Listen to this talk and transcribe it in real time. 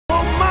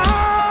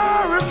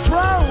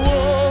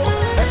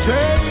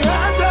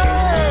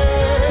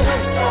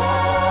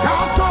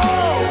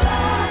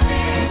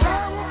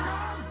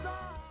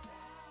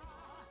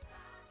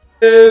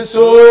Jesus,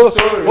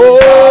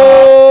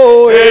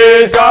 oh,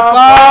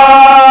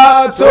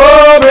 Ejapa,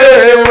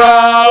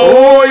 Tomera,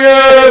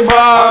 Uye,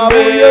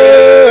 Mami,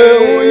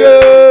 Uye,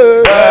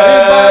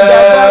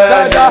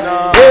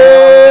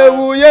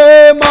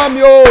 Uye,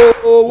 Mami,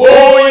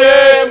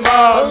 Uye,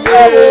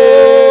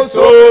 Mami,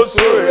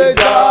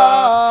 Sosureja,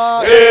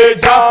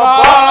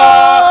 Ejapa,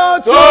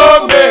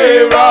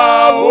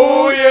 Tomera,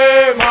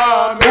 Uye,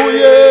 Mami,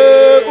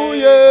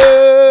 Uye,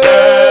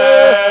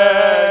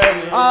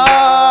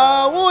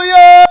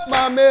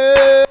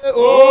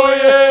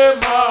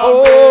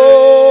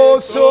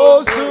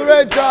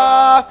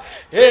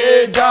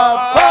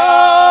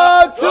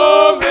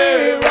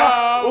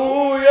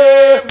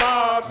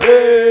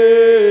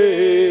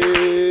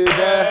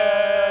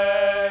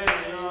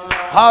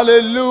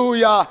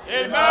 hallelujah.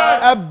 Amen.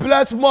 A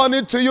blessed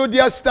morning to you,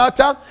 dear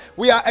starter.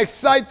 We are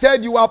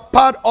excited you are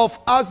part of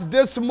us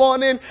this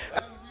morning.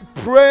 And we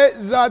pray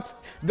that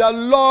the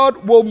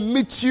Lord will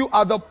meet you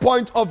at the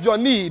point of your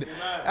need.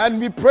 Amen. And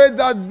we pray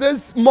that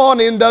this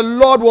morning the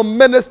Lord will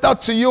minister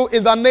to you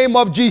in the name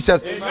of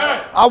Jesus.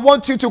 Amen. I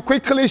want you to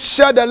quickly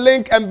share the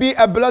link and be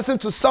a blessing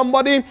to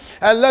somebody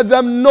and let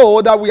them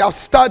know that we have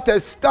started.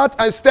 Start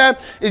and Step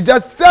is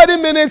just 30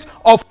 minutes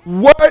of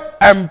word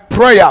and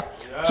prayer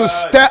to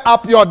stir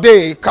up your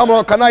day. Come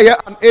on, can I hear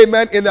an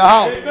amen in the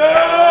house?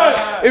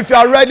 Amen. If you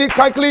are ready,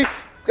 quickly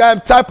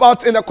type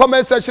out in the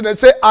comment section and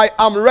say, I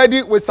am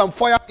ready, with some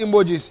fire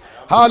emojis.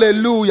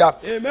 Hallelujah.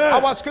 Amen.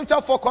 Our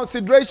scripture for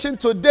consideration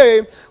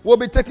today will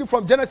be taken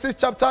from Genesis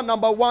chapter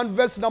number 1,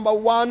 verse number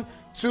 1,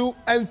 2,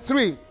 and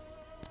 3.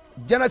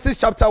 Genesis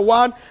chapter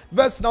 1,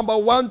 verse number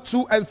 1,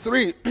 2, and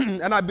 3.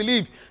 And I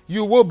believe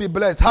you will be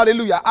blessed.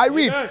 Hallelujah. I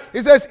read. Amen.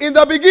 It says, in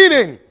the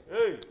beginning,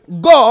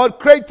 God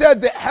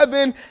created the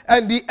heaven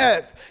and the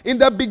earth. In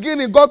the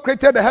beginning, God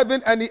created the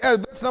heaven and the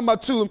earth. Verse number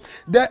 2.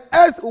 The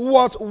earth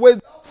was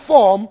without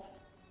form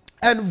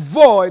and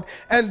void,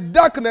 and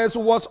darkness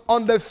was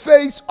on the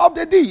face of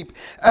the deep.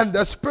 And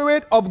the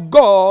Spirit of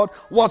God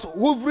was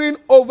hovering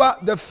over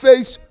the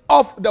face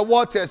of the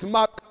waters.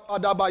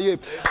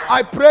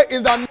 I pray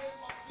in the name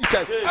of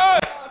Jesus.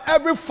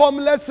 Every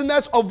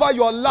formlessness over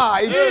your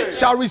life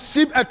shall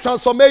receive a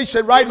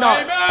transformation right now.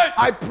 Amen.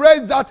 I pray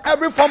that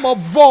every form of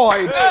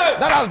void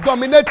that has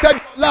dominated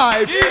your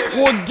life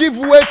will give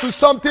way to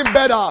something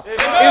better.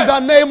 Amen. In the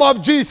name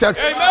of Jesus.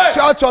 Amen.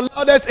 Shout your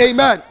loudest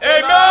amen.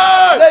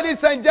 Amen.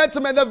 Ladies and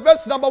gentlemen, the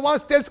verse number 1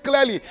 states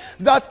clearly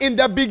that in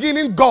the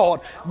beginning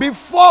God,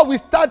 before we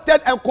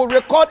started and could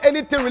record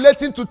anything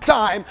relating to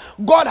time,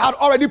 God had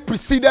already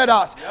preceded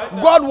us. Yes,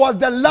 God was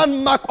the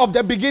landmark of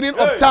the beginning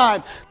of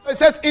time. It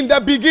says in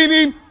the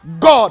beginning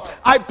God.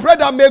 I pray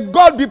that may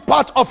God be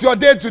part of your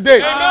day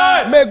today.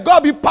 Amen. May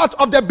God be part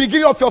of the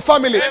beginning of your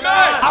family.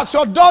 Amen. As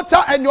your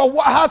daughter and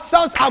her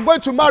sons are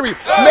going to marry,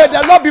 may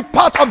the Lord be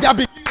part of their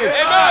beginning.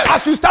 Amen.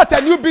 As you start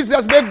a new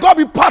business, may God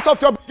be part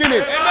of your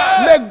beginning.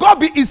 Amen. May God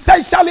be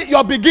essentially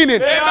your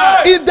beginning.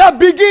 Amen. In the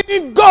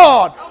beginning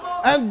God.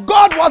 And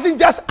God wasn't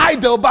just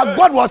idle, but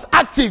God was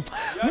active.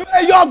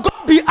 May your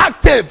God be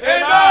active.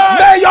 Amen.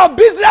 May your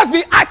business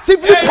be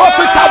actively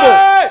profitable.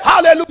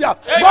 Hallelujah.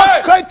 Amen.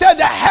 God created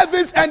the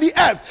heavens and the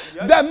earth.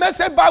 Yes. The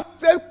message Bible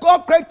says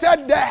God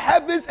created the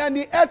heavens and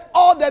the earth,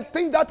 all the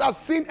things that are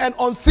seen and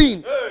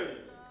unseen. Hey.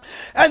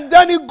 And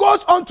then he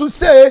goes on to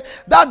say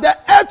that the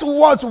earth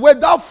was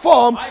without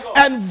form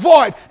and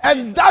void.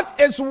 And that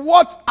is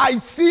what I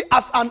see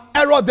as an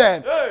error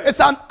then. Hey. It's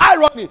an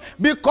irony,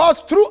 because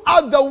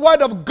throughout the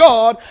word of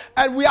God,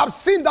 and we have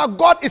seen that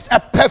God is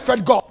a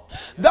perfect God.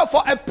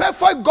 Therefore, a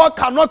perfect God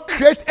cannot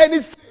create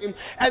anything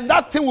and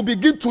that thing will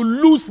begin to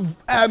lose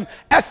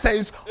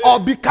essence or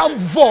become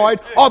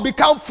void or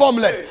become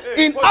formless.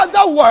 In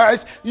other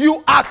words,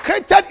 you are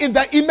created in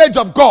the image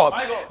of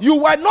God. You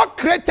were not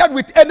created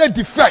with any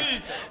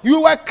defect.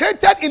 You were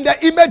created in the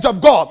image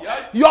of God.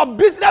 Your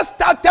business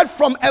started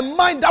from a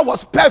mind that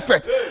was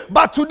perfect.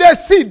 But today,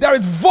 see, there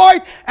is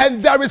void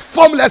and there is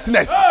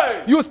formlessness.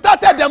 You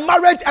started the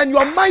marriage and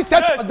your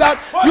mindset was that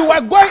you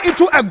were going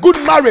into a good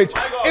marriage.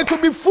 It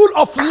will be full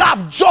of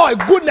love, joy,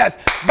 goodness.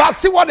 But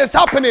see what is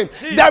happening.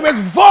 There is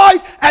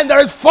void and there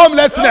is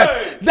formlessness.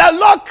 The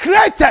Lord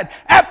created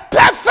a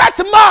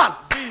perfect man,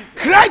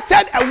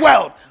 created a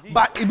world,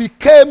 but it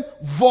became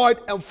void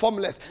and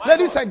formless.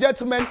 Ladies and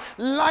gentlemen,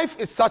 life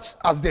is such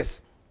as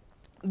this,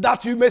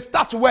 that you may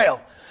start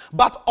well,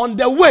 but on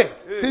the way,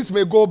 things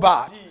may go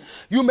bad.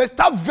 You may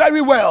start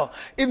very well.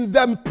 In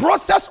the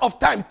process of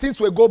time, things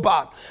will go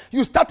bad.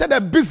 You started a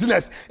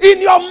business.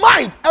 In your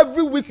mind,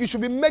 every week you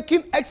should be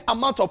making X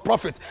amount of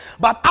profit.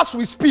 But as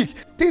we speak,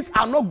 things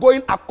are not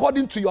going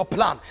according to your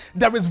plan.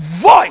 There is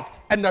void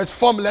and there is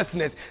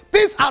formlessness.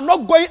 Things are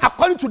not going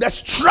according to the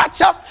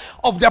structure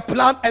of the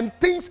plan, and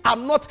things are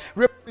not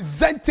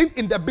representing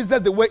in the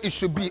business the way it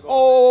should be.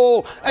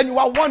 Oh, and you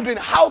are wondering,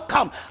 how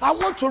come? I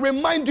want to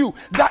remind you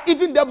that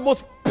even the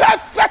most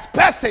perfect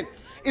person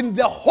in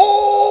the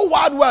whole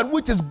wide world,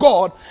 which is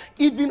God,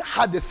 even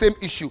had the same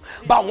issue.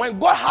 But when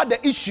God had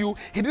the issue,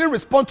 he didn't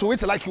respond to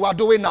it like you are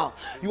doing now.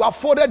 You have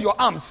folded your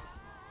arms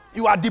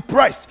you are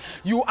depressed,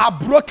 you are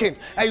broken,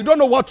 and you don't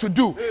know what to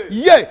do.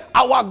 Yea,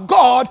 our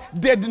God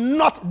did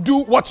not do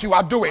what you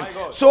are doing.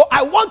 So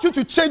I want you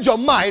to change your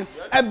mind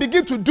and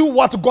begin to do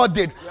what God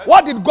did.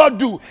 What did God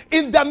do?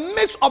 In the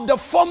midst of the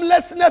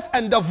formlessness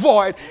and the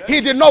void,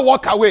 he did not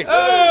walk away.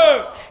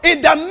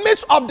 In the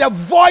midst of the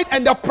void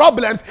and the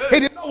problems,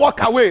 he did not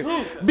walk away,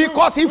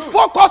 because he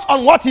focused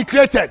on what he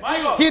created.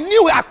 He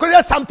knew he had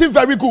created something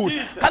very good.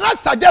 Can I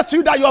suggest to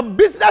you that your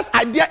business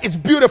idea is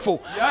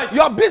beautiful?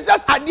 Your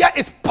business idea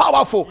is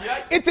powerful.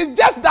 It is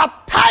just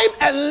that time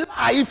and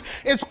life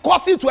is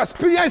causing you to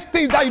experience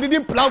things that you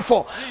didn't plan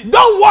for.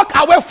 Don't walk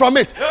away from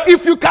it.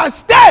 If you can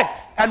stay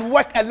and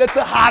work a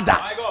little harder,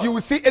 you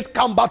will see it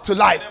come back to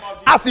life,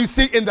 as you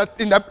see in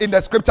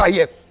the scripture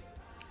here.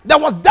 There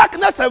was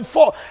darkness and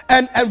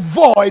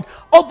void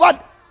over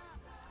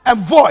and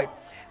void,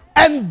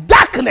 and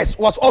darkness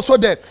was also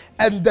there,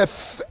 and let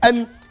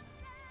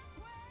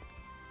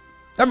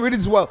me read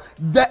this as well.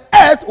 The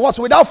earth was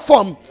without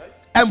form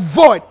and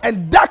void,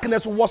 and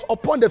darkness was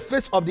upon the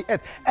face of the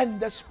earth, and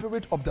the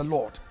Spirit of the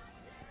Lord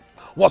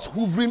was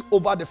hovering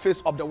over the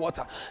face of the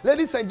water.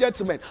 Ladies and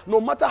gentlemen, no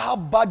matter how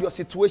bad your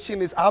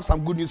situation is, I have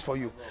some good news for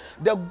you.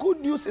 The good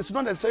news is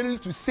not necessarily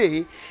to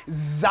say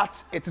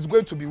that it is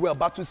going to be well,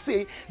 but to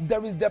say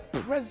there is the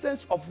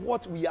presence of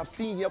what we have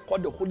seen here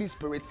called the Holy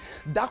Spirit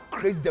that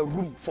creates the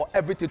room for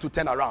everything to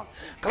turn around.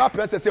 Clap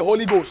your hands and say,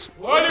 Holy Ghost.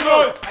 Holy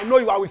Ghost. I know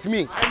you are with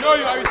me. I know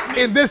you are with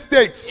me. In this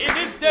stage,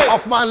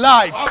 of my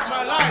life.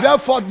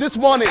 Therefore, this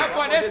morning,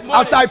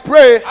 as I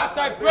pray,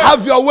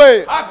 have your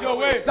way.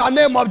 In the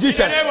name of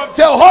Jesus.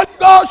 Say, Holy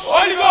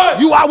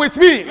Ghost, you are with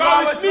me.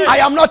 I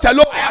am not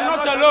alone.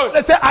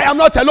 Let's say, I am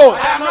not alone.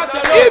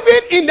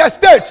 Even in the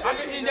stage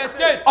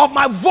of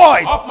my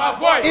void,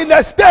 in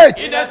the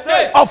stage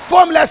of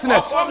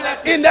formlessness,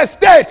 in the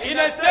stage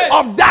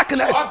of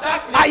darkness,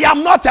 I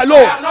am not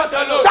alone.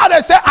 Shout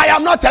and say, I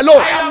am not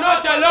alone.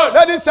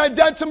 Ladies and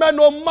gentlemen,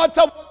 no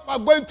matter what you are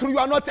going through, you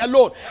are not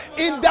alone.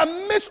 In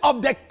the midst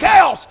of the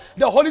chaos,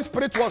 the Holy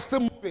Spirit was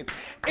still moving.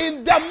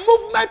 In the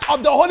movement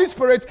of the Holy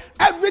Spirit,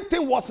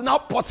 everything was now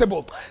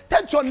possible.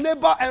 Touch your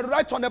neighbor and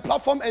write on the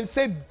platform and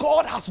say,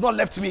 God has not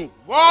left me.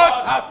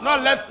 God has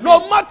not left me.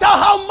 No matter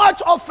how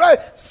much of a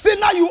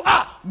sinner you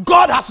are,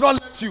 God has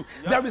not left you.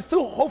 There is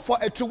still hope for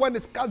a tree when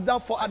it's cast down,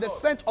 for at the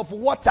scent of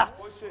water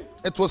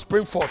it will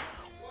spring forth.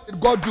 What did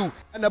God do?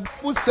 And the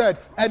Bible said,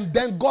 and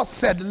then God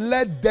said,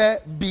 let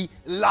there be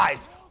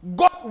light.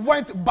 God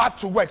went back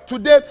to work.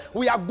 Today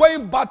we are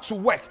going back to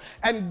work,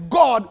 and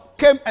God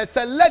came and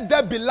said, let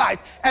there be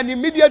light, and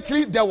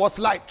immediately there was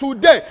light.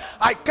 Today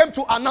I came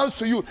to announce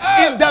to you,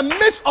 in the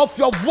midst of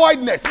your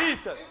voidness, in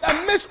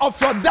the midst of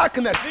your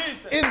darkness,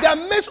 in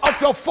the midst of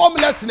your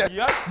formlessness,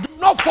 do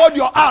not fold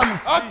your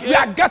arms. We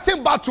are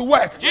getting back to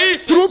work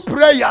through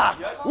prayer.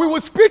 We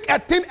will speak a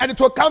thing and it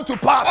will come to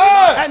pass.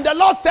 And the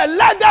Lord said,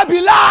 let there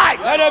be light.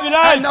 Let there be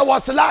light. And there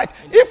was light.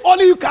 If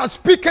only you can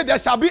speak it, there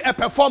shall be a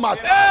performance.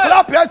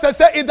 Clap your hands and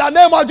say, in the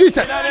name of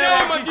Jesus,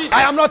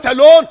 I am not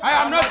alone. I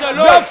am not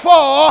alone.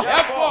 Therefore,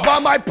 by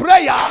my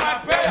prayer,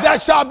 there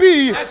shall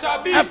be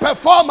a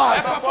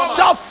performance.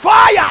 Shall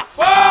fire.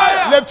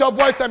 Lift your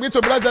voice and begin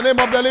to bless the name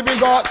of the living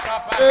God.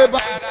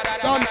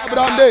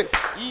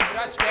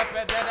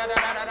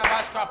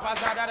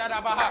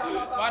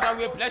 Father,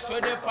 we bless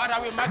your name.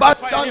 Father, we magnify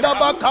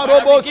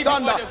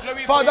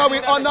Father, we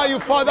honor you.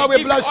 Father,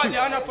 we bless you.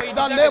 In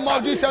the name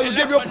of Jesus, we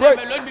give you praise.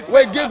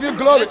 We give you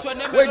glory.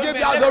 We give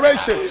you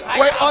adoration.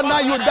 We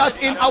honor you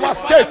that in our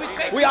state,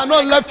 we are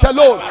not left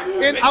alone.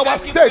 In our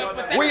state,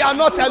 we are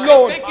not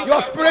alone.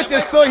 Your spirit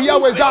is still here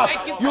with us.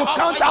 You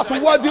count us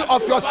worthy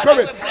of your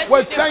spirit.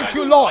 We thank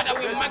you, Lord.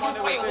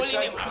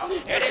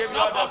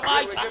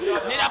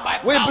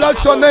 We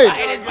bless your name.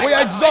 We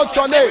exalt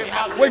your name.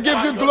 We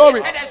give you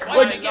glory.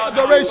 We give you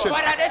adoration.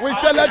 We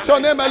say, let your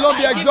name alone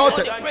be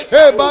exalted.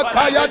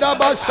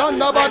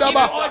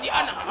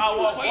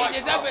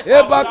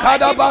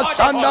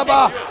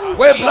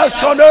 We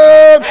bless your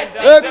name.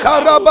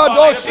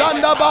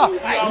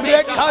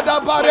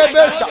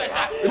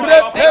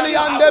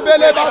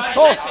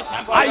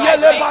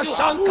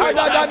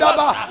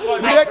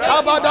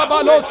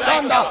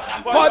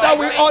 Father,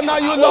 we honor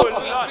you, Lord.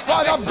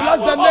 Father, bless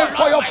the name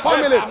for your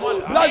family.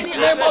 Bless the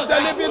name of the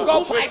living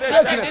God for his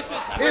business.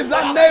 In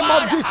the name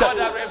of Jesus.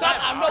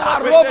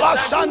 Karoba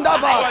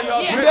Shandaba.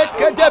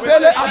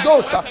 Rekedebele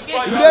Adosa.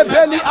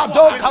 Rebeli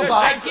Adokava.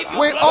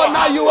 We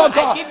honor you, O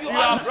God.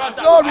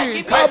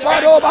 Glory.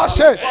 Kabaroba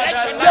She.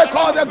 Take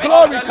all the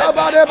glory.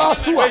 Kabareba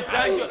Sua.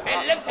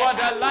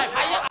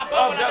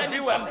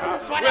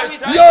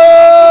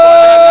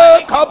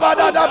 Yeah.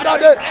 Kabada da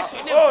brade.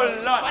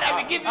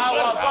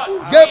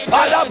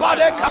 Gepada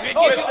bade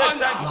kadosh.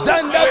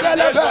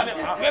 Zendebelebe.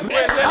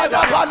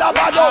 Rekada bada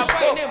badosh.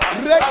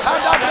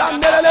 Rekada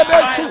brandelebe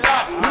su.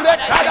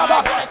 Rekada ba.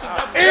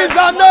 In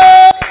the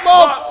name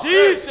of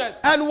Jesus.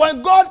 And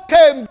when God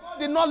came, God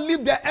did not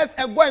leave the earth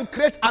and go and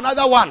create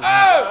another one.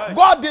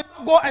 God did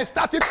not go and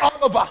start it all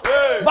over,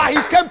 but he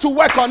came to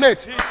work on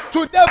it.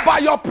 Today, by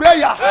your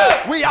prayer,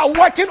 we are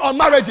working on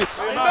marriages.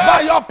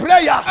 By your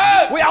prayer,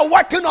 we are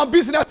working on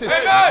businesses.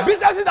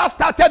 Businesses that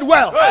started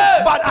well,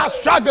 but are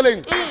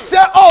struggling.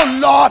 Say, oh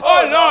Lord,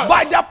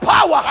 by the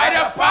power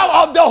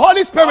of the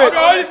Holy Spirit,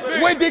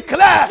 we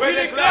declare,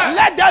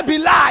 let there be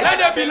light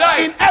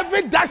in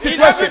every dark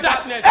situation.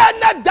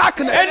 Any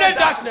darkness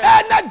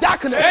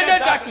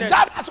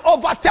that has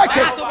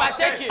overtaken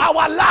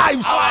our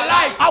lives,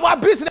 our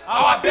business,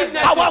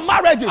 our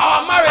marriages,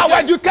 our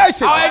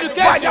education,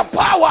 by the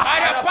power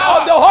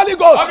of the Holy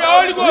Ghost,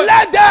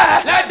 let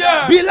there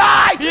be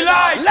light.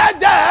 Let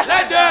there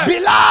be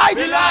light.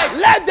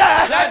 Let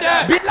there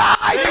be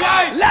light.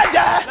 Let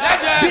there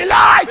be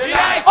light.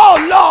 Oh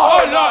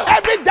Lord,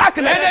 every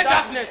darkness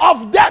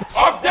of death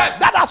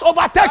that has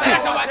overtaken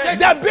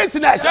the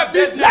business,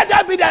 let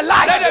there be the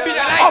light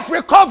of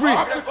recovery.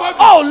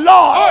 Oh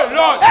Lord,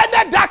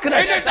 any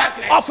darkness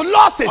of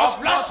losses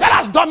that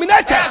has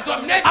dominated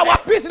our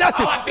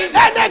businesses,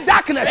 any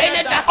darkness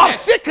of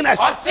sickness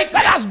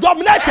that has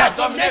dominated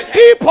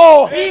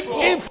people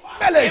in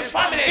families,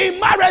 in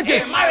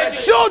marriages,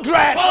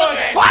 children,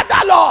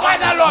 Father Lord,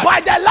 by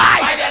the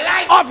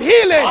light of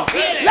healing,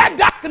 let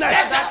darkness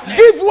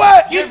give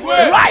way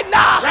right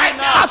now.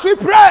 As we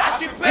pray,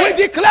 we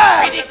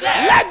declare,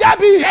 let there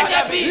be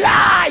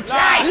light,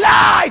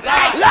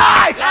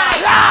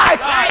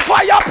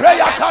 for your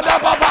prayer.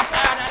 Kadababa.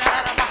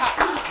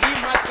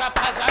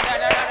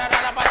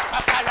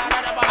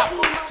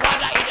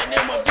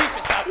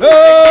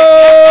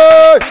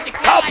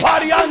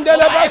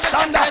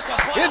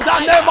 In the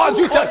name of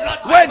Jesus,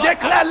 we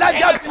declare, let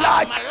there be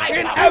light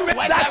in every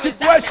dark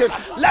situation.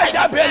 Let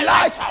there be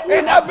light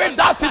in every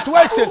dark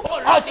situation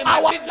of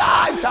our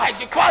lives.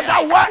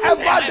 Father,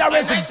 wherever there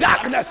is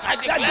darkness,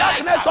 the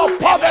darkness of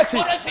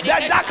poverty, the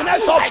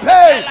darkness of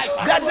pain,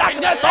 the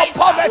darkness of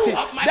poverty,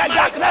 the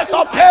darkness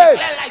of pain,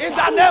 in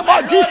the name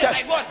of Jesus.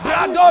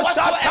 Brado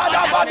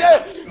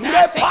Satadabade,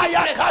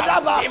 Repaya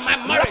Kadaba,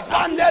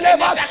 Repandele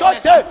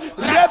Basote,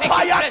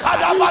 Repaya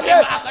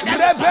Kadabade,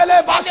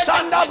 Rebele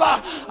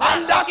Basandaba,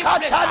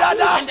 Andakatada,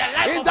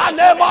 in the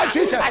name of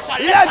Jesus.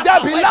 Let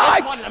there be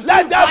light,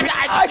 let there be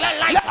light,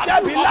 let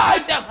there be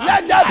light,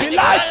 let there be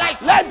light,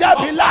 let there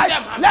be light,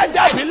 let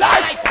there be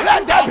light,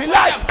 let there be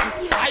light.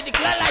 I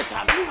declare light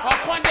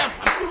upon them.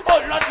 Oh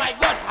Lord my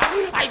God,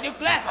 I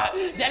declare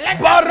the let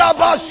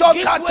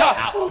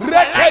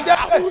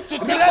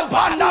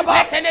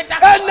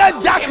any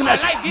darkness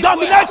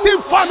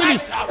dominating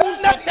families,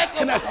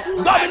 darkness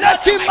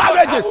dominating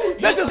marriages.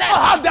 This is not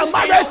how the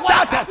marriage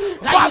started,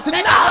 but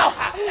now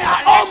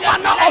all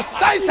manner of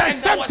signs and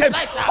symptoms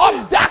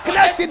of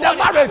darkness in the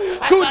marriage.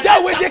 Today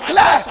we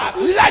declare,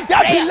 let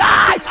there be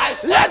light,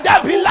 let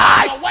there be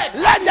light,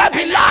 let there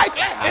be light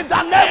in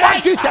the name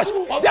of Jesus.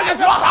 This is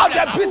not how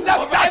the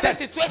business started.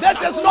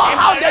 This is not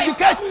how the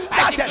education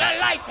started.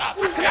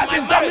 Darkness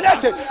is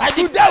dominating.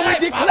 Today we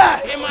declare,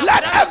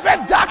 let every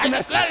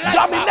darkness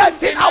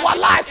dominating our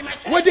lives,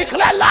 we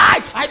declare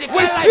light.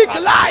 We speak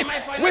light.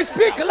 We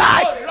speak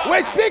light.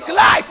 We speak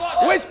light.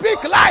 We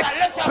speak light.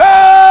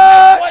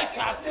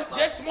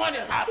 This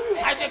morning,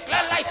 I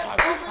declare light.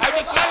 I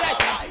declare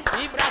light.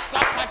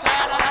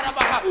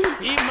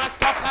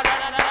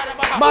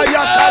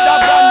 Maya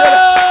Kadabande,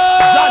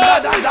 Janda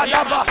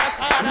Dadaba,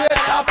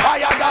 Reka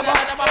Payadaba,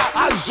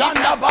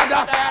 Ajanda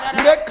Bada,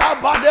 Reka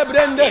Bade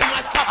Brende,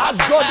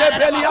 Azode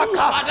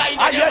Beliaka,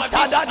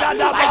 Ayeta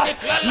Dadaba,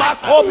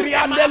 Makobri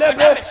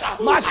Andelebe,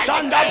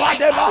 Mashanda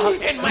Badeba,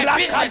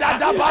 Rakada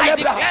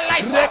Dabalebra,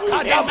 Reka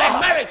Daba.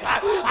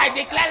 I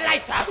declare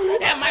light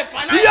in my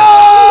finances.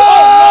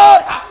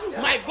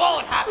 My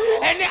God,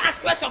 any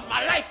aspect of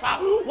my life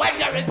where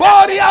there is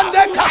body and the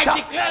I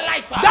declare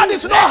light. That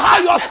is not how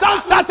your son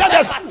started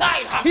the school.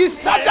 He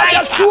started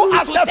the school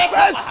as a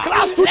first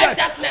class student,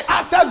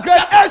 as a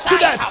grade A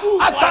student,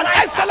 as an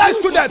excellent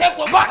student.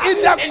 But in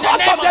the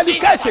course of the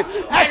education,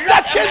 a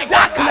certain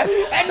darkness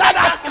that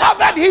has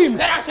covered him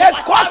is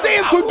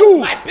causing him to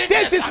do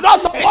this is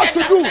not supposed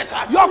to do.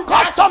 Your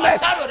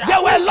customers, they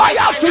were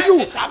loyal to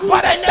you,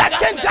 but a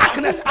certain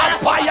darkness darkness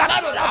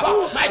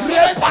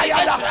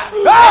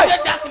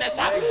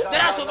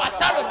that has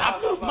overshadowed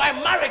my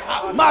marriage.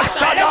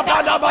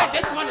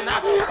 This morning,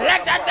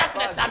 let that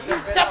darkness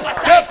step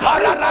aside.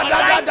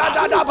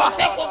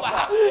 Take over.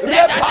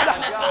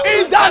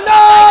 In the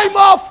name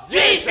of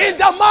Jesus. In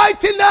the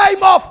mighty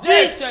name of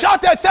Jesus.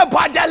 Shout and say,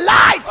 by the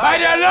light. By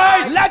the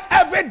light. Let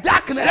every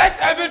darkness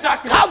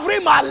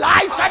covering my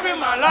life.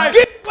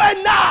 Give way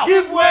now.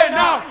 Give way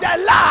now. The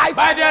light.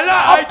 By the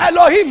light of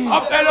Elohim.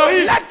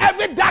 Let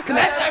every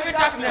darkness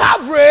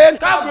covering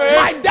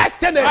my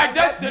destiny.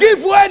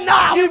 Give way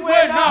now. Give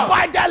way now.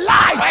 By the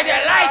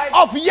light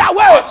of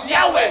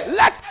Yahweh.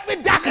 Let every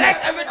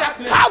darkness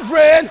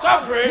covering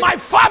my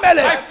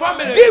family.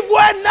 Give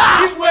way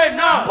now.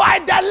 By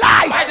the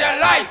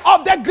light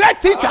of the great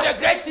teacher,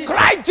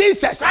 Christ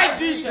Jesus.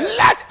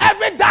 Let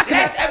every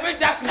darkness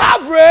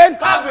covering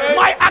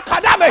my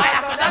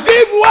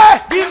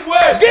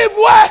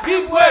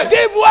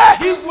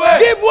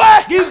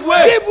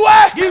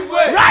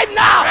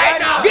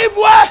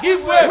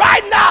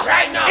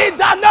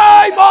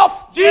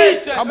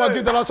Come on,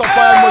 give the Lord some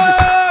fire emojis.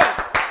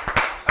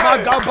 They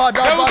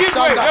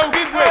will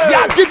give way. They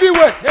are giving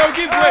way. They will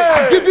give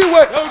way. Giving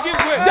way. They will give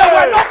way. They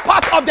were not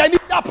part of the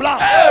initial plan.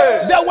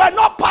 They were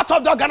not part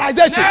of the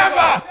organization.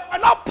 Never. They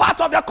were not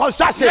part of the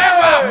construction.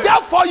 Never.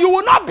 Therefore, you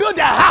will not build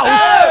a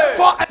house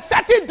for a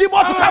certain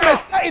demon to come and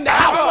stay in the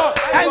house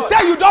and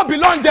say you don't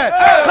belong there.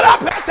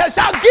 Clap and say,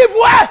 shall give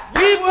way.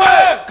 Give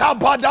way.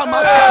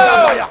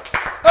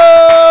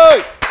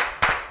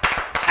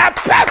 A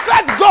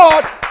perfect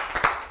God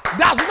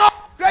does not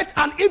create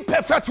an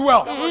imperfect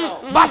world.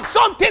 But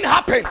something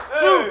happened.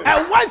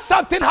 And when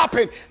something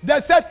happened, they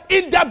said,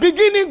 in the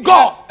beginning,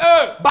 God.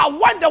 But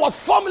when there was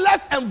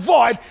formless and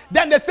void,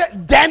 then they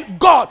said, then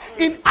God.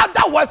 In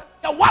other words,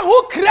 the one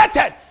who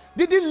created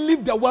didn't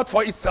leave the world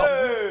for itself.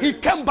 He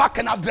came back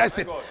and addressed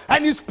it.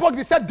 And he spoke,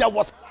 he said, there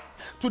was.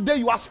 Today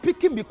you are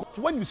speaking because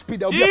when you speak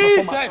there will be a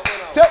performance.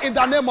 Say in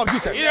the name of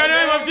Jesus. In the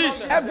name of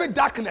Jesus. Every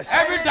darkness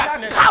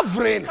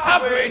covering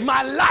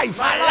my life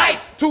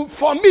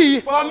for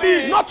me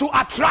not to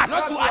attract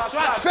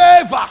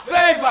favor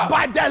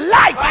by the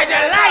light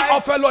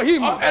of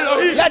Elohim.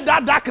 Let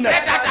that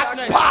darkness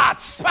part.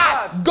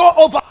 Go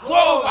over.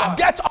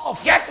 Get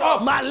off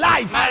my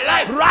life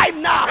right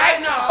now.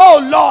 Oh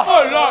Lord.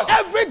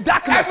 Every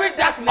darkness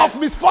of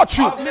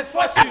misfortune.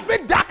 Every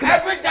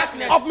darkness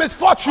of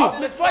misfortune.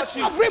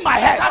 Covering my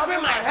head,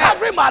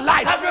 covering my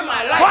life.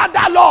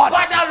 Father Lord,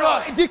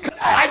 I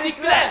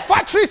declare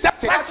factory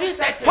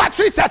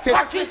setting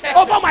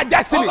over my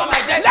destiny.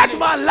 Let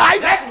my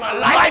life,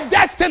 my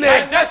destiny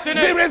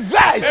be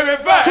reversed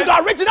to the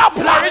original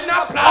plan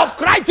of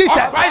Christ Jesus.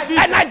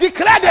 And I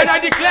declare this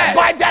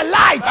by the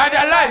light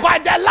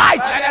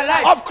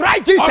of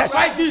Christ Jesus.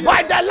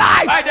 By the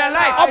light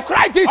of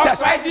Christ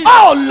Jesus.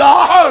 Oh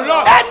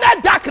Lord,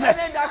 any darkness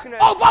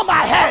over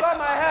my head,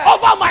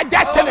 over my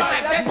destiny,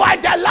 by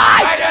the light,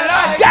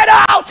 get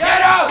out,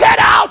 get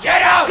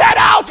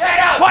out,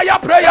 for your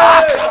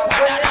prayer.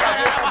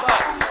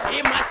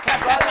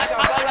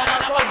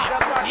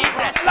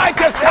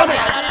 Light is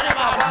coming.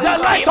 The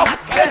light of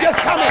age is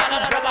coming.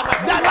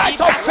 The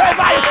light of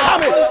favor is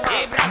coming.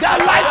 The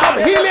light of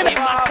healing.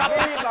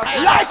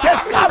 Light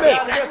is coming.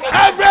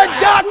 Every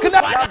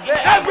darkness,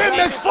 every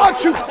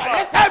misfortune,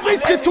 every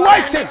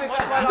situation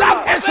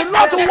that is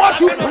not what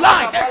you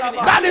planned,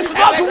 that is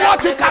not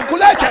what you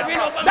calculated,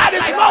 that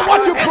is not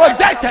what you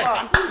projected.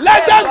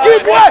 Let them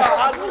give way.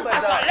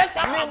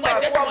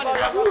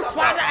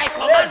 Father, I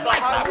command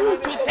life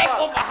to take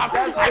over.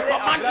 I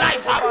command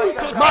life to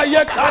take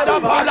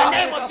over. In the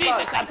name of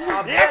Jesus,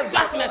 let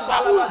darkness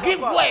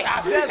give way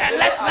and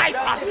let light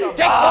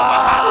take over.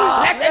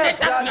 Let any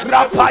darkness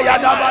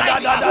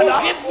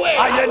give way.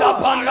 Let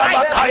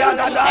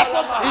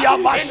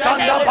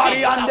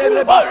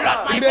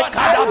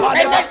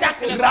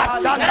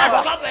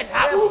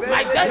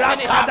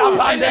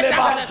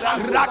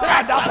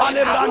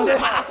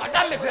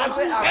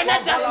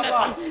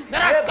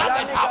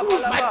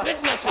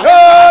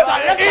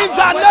in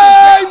the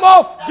name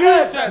of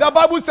Jesus. The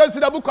Bible says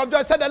in the book of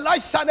John, said the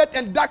light shineth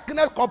and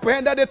darkness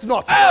comprehended it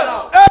not.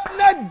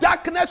 Any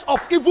darkness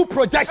of evil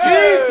projection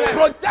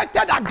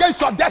projected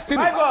against your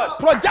destiny,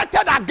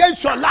 projected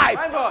against your life,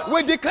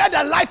 we declare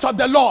the light of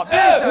the Lord.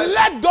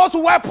 Let those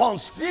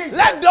weapons,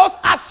 let those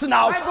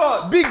arsenals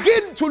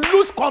begin to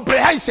lose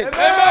comprehension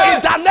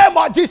in the name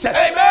of Jesus.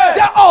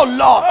 Say, oh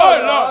Lord,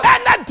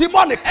 any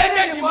demonic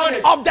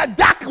of the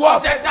dark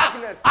world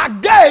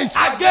against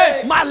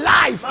my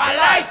life,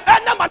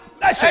 any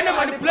manipulation of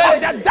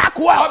the dark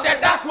world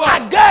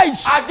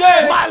against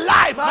my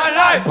life,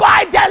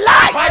 by the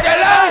light.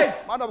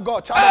 Man of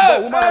God, child of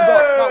God, woman of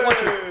God, now watch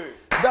this.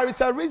 There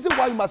is a reason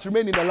why you must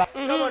remain in the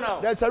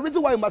light. There's a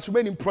reason why you must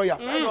remain in prayer.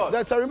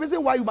 There's a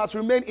reason why you must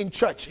remain in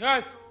church.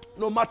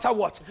 No matter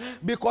what.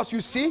 Because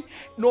you see,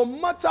 no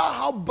matter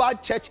how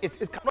bad church is,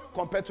 it cannot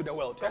compare to the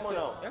world. Yes,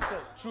 sir.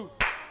 True.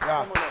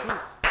 Yeah.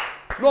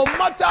 No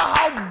matter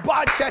how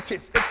bad church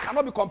is, it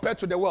cannot be compared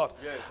to the world.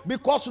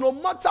 Because no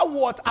matter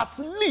what, at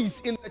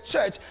least in the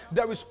church,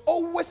 there is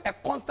always a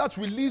constant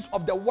release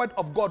of the word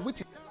of God,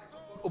 which is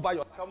over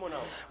your life.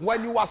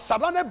 When you are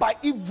surrounded by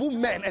evil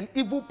men and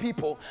evil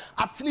people,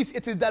 at least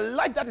it is the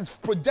light that is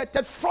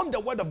projected from the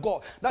word of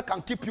God that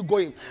can keep you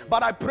going.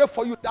 But I pray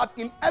for you that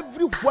in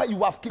everywhere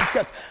you have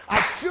kept,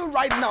 I feel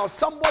right now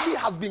somebody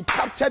has been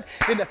captured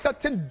in a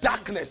certain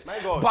darkness.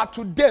 But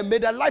today, may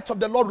the light of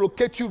the Lord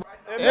locate you right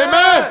now.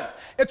 Amen.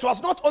 It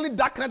was not only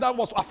darkness that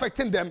was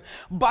affecting them,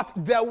 but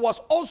there was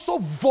also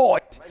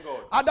void.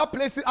 Other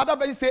places, other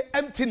verses say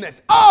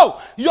emptiness.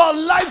 Oh, your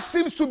life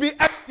seems to be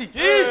empty.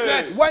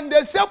 Jesus. When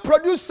they say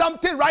produce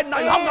something right now,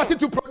 you have nothing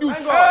to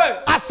produce.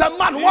 As a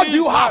man, what do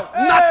you have?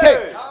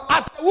 Nothing.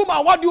 As a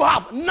woman, what do you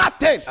have?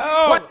 Nothing.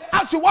 When they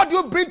ask you, what do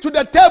you bring to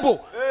the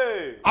table?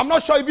 I'm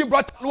not sure if you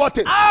brought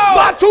water.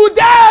 But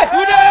today,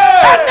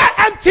 any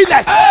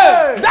emptiness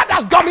that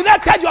has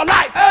dominated your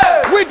life,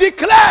 we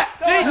declare,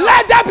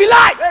 let there be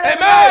light.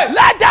 Amen.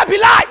 Let there be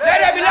light. Let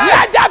there be light.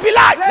 Let there be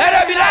light. Let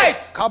there be light.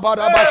 Let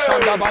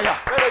there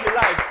be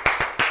light.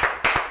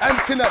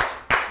 Emptiness.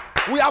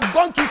 We have gone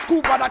gone to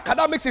school, but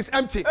academics is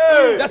empty.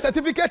 The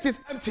certificate is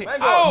empty.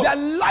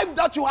 The life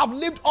that you have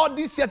lived all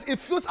these years, it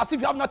feels as if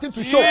you have nothing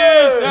to show.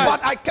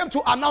 But I came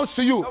to announce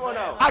to you,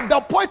 at the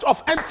point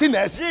of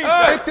emptiness,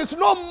 it is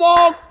no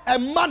more a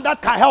man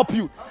that can help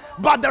you.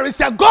 But there is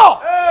a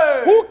God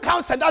who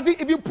comes and doesn't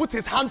even put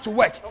his hand to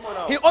work.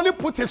 He only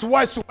puts his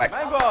words to work.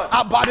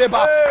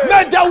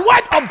 May the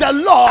word of the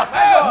Lord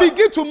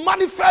begin to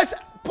manifest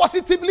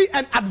positively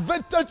and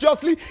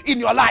advantageously in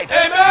your life.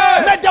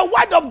 Amen. May the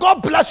word of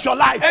God bless your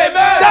life.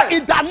 Amen. Say,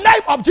 in the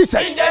name of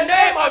Jesus. In the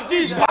name of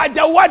Jesus. By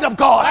the word of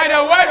God. By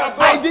the word of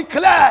God. I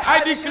declare.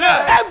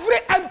 Every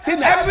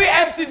emptiness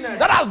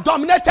that has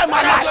dominated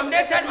my life.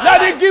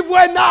 Let it give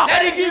way now.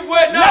 Let it give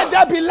way now. Let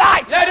there be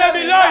light. Let there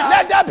be light.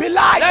 Let there be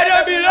light. Let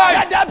there be light.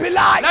 Let there be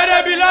light. Let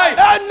there be light.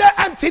 Any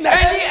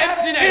emptiness. Any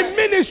emptiness. In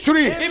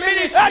ministry.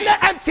 Any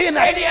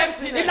emptiness.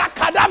 In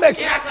academics.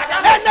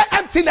 Any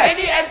emptiness.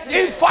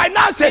 In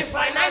finances.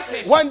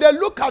 When they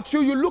look at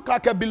you, you look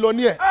like a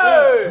billionaire.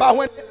 But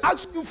when they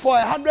ask you for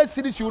 100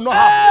 cities, you will not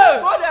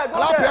have.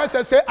 Clap your hands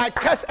and say, I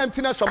curse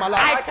emptiness from my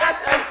life. I curse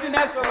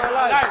emptiness from my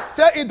life.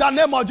 Say, in the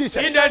name of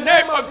Jesus. In the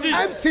name of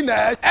Jesus.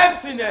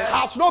 Emptiness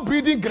has no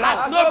breeding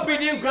ground.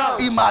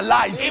 In my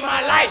life.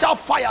 Shall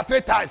fire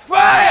 3 times.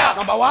 Fire.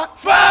 Number 1.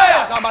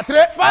 Fire. Number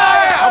 3.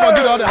 Fire. I'm going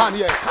to give you the other hand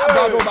here.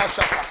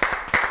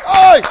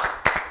 Hey,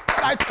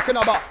 what are you talking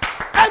about?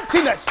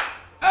 Emptiness.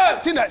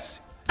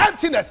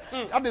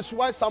 That is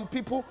why some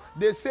people,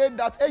 they say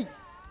that, hey,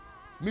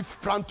 me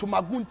franto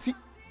magunti,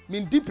 me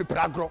deep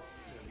pragro.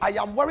 I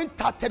am wearing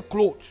tattered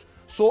clothes,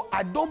 so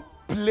I don't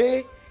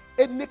play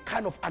any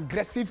kind of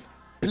aggressive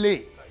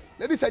play.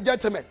 Ladies and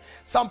gentlemen,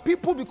 some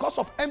people, because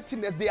of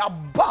emptiness, they are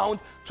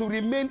bound to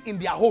remain in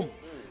their home.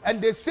 And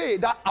they say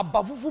that in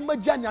other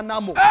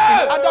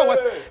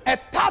words, a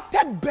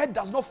tattered bed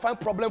does not find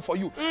problem for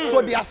you.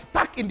 So they are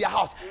stuck in their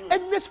house.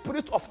 Any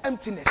spirit of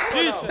emptiness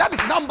that is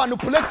now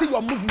manipulating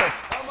your movement.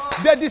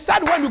 They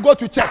decide when you go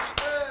to church.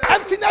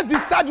 Emptiness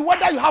decides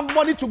whether you have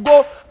money to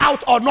go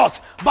out or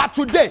not. But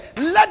today,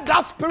 let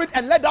that spirit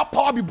and let that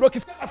power be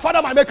broken. My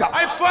Father, my Maker.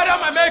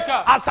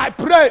 As I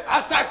pray,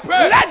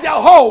 let the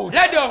hold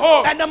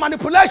and the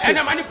manipulation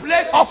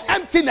of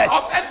emptiness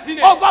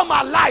over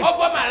my life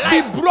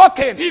be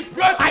broken.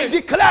 I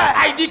declare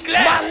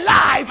my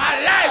life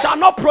shall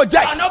not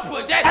project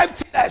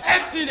emptiness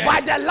by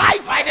the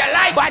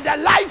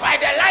life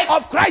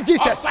of Christ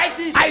Jesus.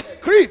 I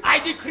decree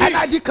and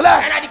I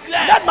declare,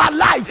 let my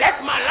life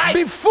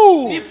be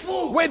full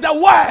with the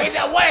word,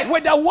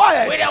 with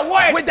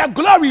the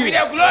glory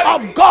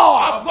of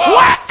God.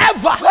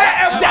 Wherever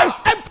there is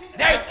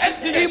emptiness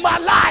in my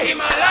life,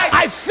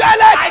 I feel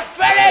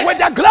it with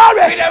the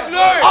glory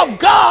of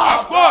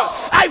God.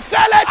 I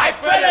feel it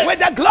with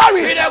the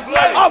glory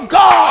of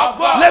God.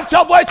 Lift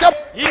your voice up.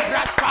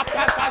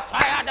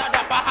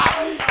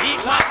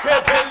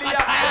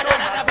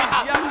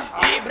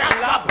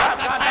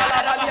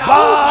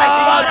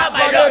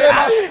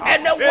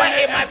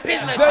 Anywhere in my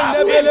business,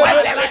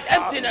 where there is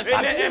emptiness, I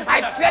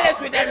fill it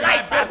with the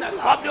light of the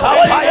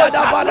Holy Ghost.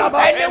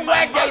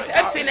 Anywhere there is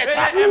emptiness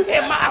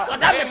in my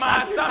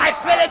academics, I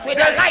fill it with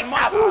the light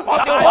of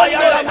the Holy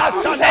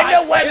Ghost.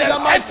 Anywhere there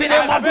is emptiness in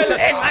my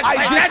I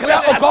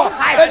declare, finances, oh God,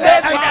 any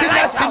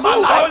emptiness in my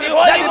life,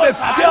 let it be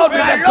filled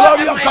with the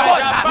glory of God.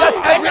 Let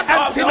every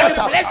emptiness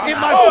in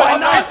my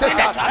finances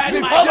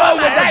be filled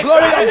with the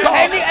glory of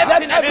God.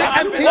 Let every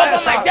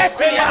emptiness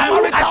in my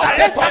marital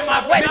status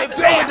be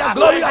filled with the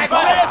glory of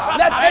God.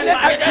 Let any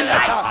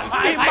emptiness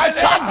in my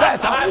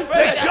childbirth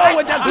be filled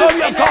with the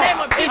glory of God.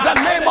 In the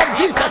name of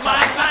Jesus,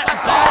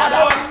 God,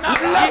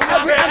 let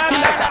every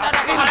emptiness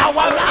in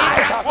our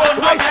lives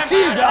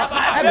receive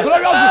a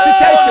glorious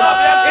visitation.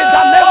 In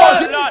the name of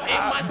Jesus,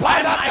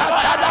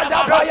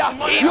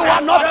 you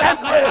are not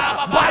empty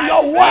by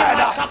your word.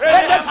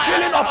 Any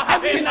feeling of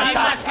emptiness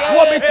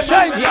will be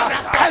changed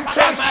and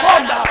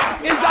transformed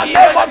in the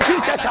name of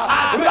Jesus.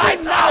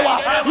 Right now,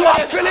 you are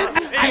feeling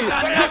empty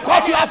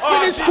because you have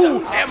finished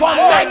school for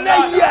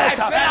many years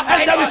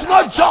and there is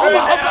no job.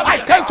 I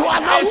came to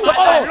announce to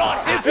all,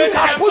 if you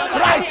can put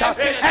Christ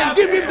and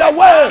give him the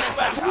word,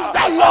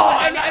 the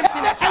Lord, any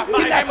emptiness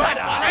in my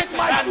life,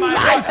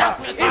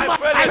 in my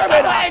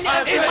spirit,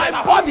 in my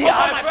body,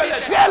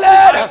 fill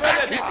it,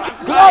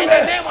 glory,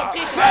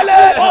 fill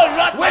it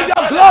with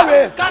your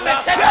glory,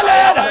 fill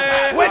it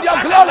with your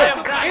glory,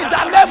 in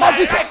the name of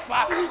Jesus.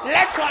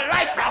 Let your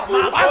light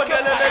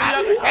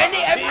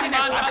any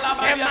emptiness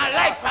in my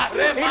life, in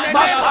the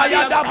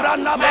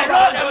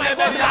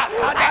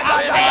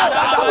name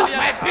of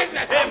my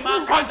business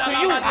unto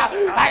you.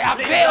 I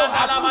avail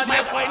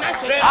my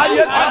finances.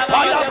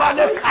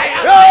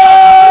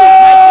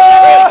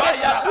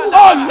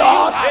 Oh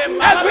Lord,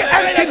 every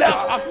emptiness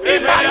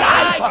in my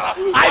life,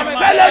 I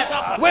fill it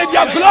with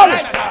your glory,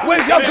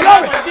 with your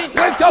glory,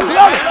 with your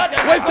glory,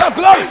 with your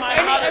glory.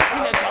 Any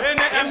emptiness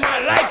in my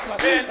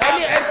life,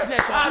 any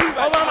emptiness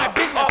over my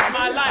business,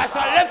 I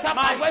shall lift up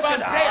my voice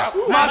in prayer.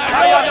 up.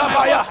 Makaya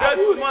Dabaya.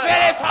 Fill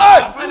it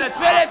up. Fill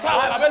it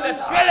up.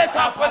 Fill it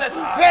up.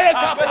 Fill it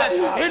up.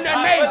 In the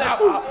name of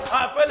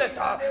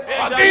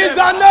In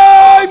the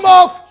name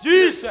of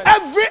Jesus.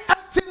 Every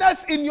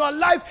emptiness in your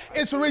life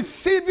is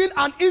receiving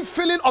an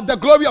infilling of the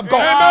glory of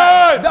God.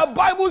 Amen. The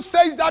Bible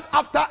says that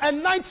after a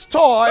night's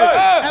toil,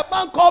 a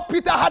man called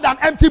Peter had an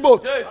empty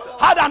boat.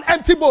 Had an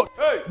empty boat.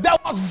 There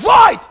was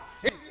void.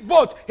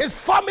 Both his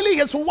family,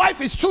 his wife,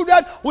 his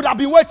children would have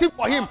been waiting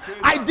for him.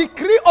 I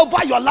decree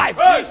over your life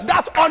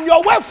that on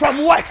your way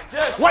from work,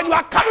 when you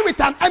are coming with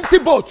an empty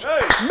boat,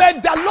 may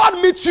the Lord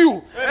meet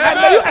you and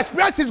may you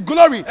experience his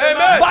glory.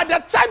 By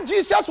the time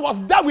Jesus was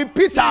there with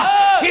Peter,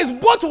 his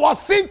boat was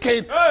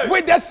sinking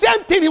with the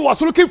same thing he was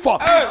looking for.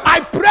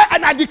 I pray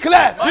and I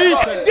declare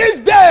this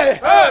day,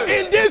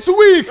 in this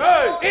week,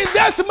 in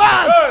this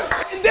month,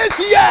 in this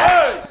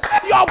year,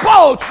 may your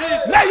boat,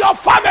 may your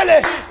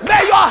family,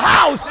 may your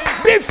house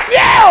be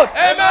filled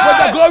with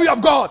the glory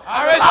of God.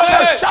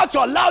 Shout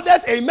your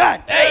loudest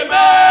amen.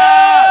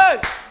 Amen.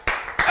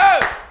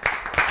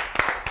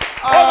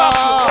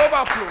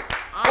 Overflow.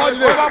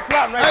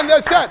 And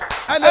they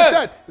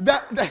said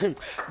that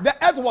the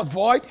earth was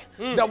void,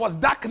 there was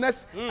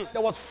darkness,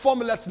 there was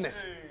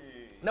formlessness.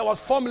 There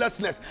was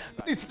formlessness.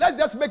 Please, let's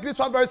just make this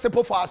one very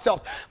simple for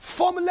ourselves.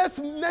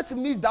 Formlessness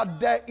means that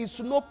there is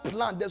no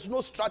plan, there's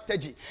no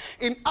strategy.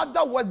 In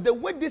other words, the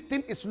way this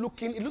thing is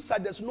looking, it looks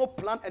like there's no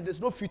plan and there's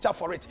no future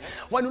for it.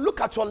 When you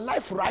look at your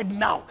life right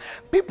now,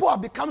 people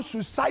have become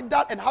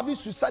suicidal and having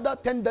suicidal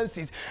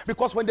tendencies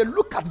because when they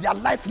look at their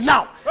life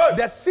now,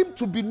 there seem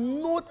to be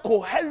no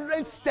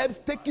coherent steps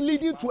taken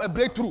leading to a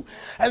breakthrough.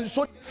 And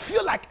so they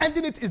feel like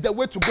ending it is the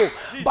way to go.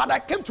 But I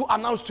came to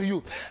announce to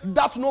you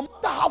that no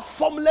matter how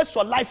formless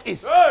your life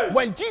is,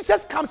 when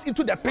Jesus comes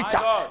into the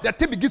picture, the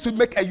thing begins to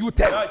make a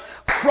U-turn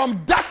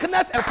from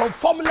darkness and from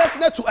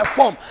formlessness to a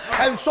form.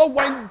 And so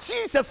when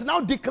Jesus now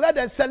declared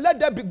and said,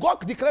 let there be, God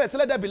declared and said,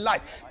 let there be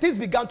light, things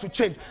began to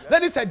change.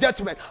 Ladies and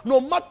gentlemen,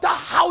 no matter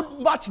how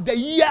much the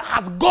year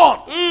has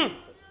gone,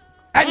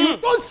 and you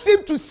don't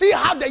seem to see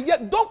how the year,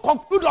 don't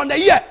conclude on the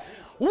year.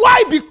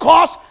 Why?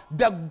 Because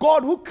the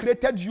God who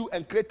created you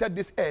and created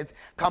this earth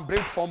can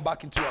bring form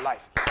back into your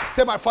life.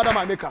 Say, my Father,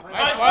 my Maker.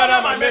 My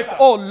Father, my Maker.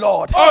 Oh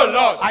Lord. Oh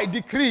Lord. I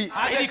decree.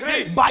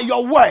 By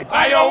your word.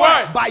 By your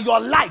word. By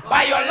your light.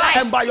 By your light.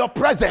 And by your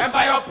presence. And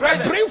by your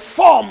presence. Bring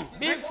form.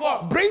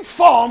 Bring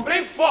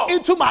form.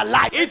 Into my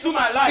life. Into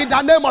my life. In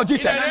the name of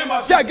Jesus.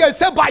 Say again.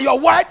 Say, by your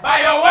word.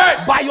 By your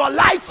word. By your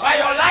light. By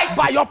your light.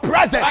 By your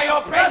presence. By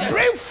your presence.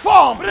 Bring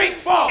form. Bring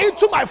form.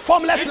 Into my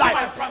formless life.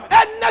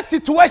 Any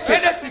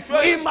situation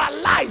in my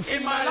life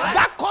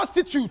that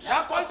constitutes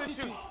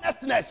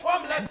formlessness,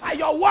 by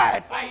your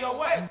word, by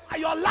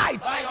your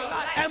light,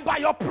 and by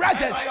your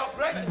presence,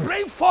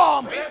 bring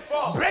form,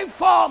 bring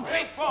form.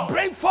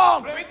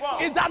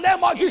 In the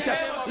name of Jesus.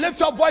 Lift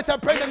your voice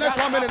and pray the next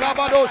 1 minute.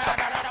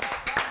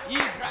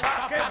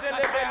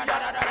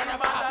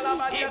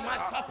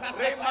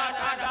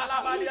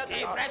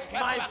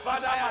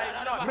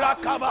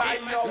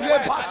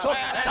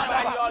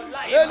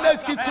 In a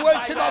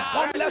situation of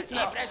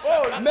formlessness,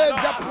 may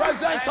the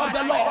presence of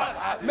the Lord,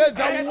 may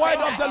the word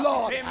of the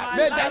Lord,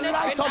 may the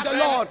light of the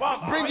Lord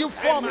bring you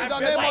form in the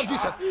name of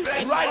Jesus.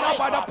 Right now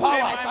by the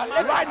power,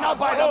 right now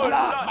by the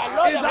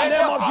blood, in the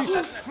name of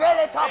Jesus. Fill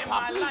it up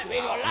with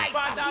your light.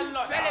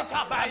 Fill it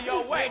up by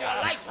your word.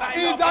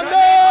 In the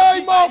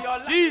name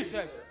of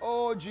Jesus.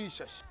 Oh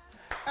Jesus.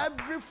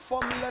 Every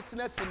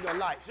formlessness in your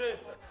life,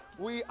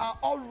 we are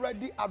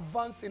already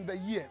advanced in the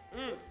year,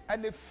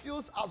 and it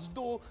feels as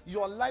though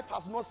your life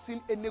has not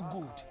seen any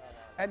good,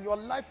 and your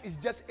life is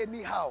just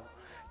anyhow,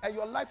 and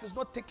your life is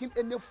not taking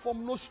any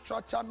form, no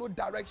structure, no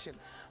direction.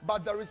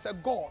 But there is a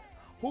God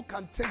who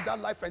can take that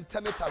life and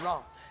turn it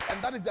around,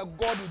 and that is the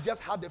God who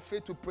just had the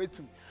faith to pray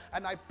through.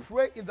 And I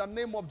pray in the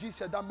name of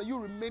Jesus that may you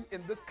remain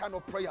in this kind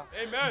of prayer.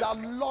 Amen. That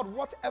Lord,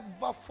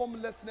 whatever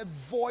formlessness,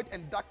 void,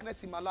 and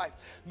darkness in my life,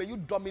 may you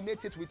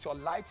dominate it with your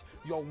light,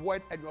 your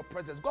word, and your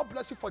presence. God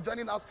bless you for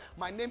joining us.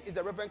 My name is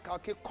the Reverend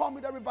Kalke. Call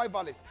me the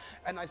Revivalist.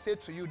 And I say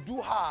to you,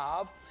 do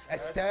have a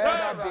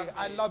stellar day.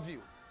 I love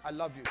you. I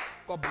love you.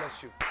 God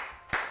bless you.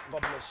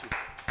 God bless you.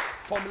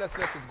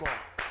 Formlessness is gone.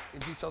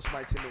 In Jesus'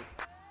 mighty name.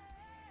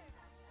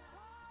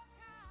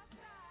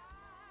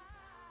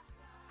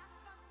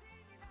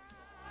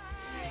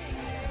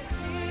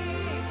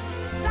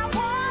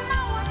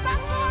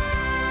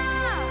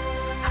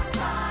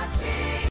 I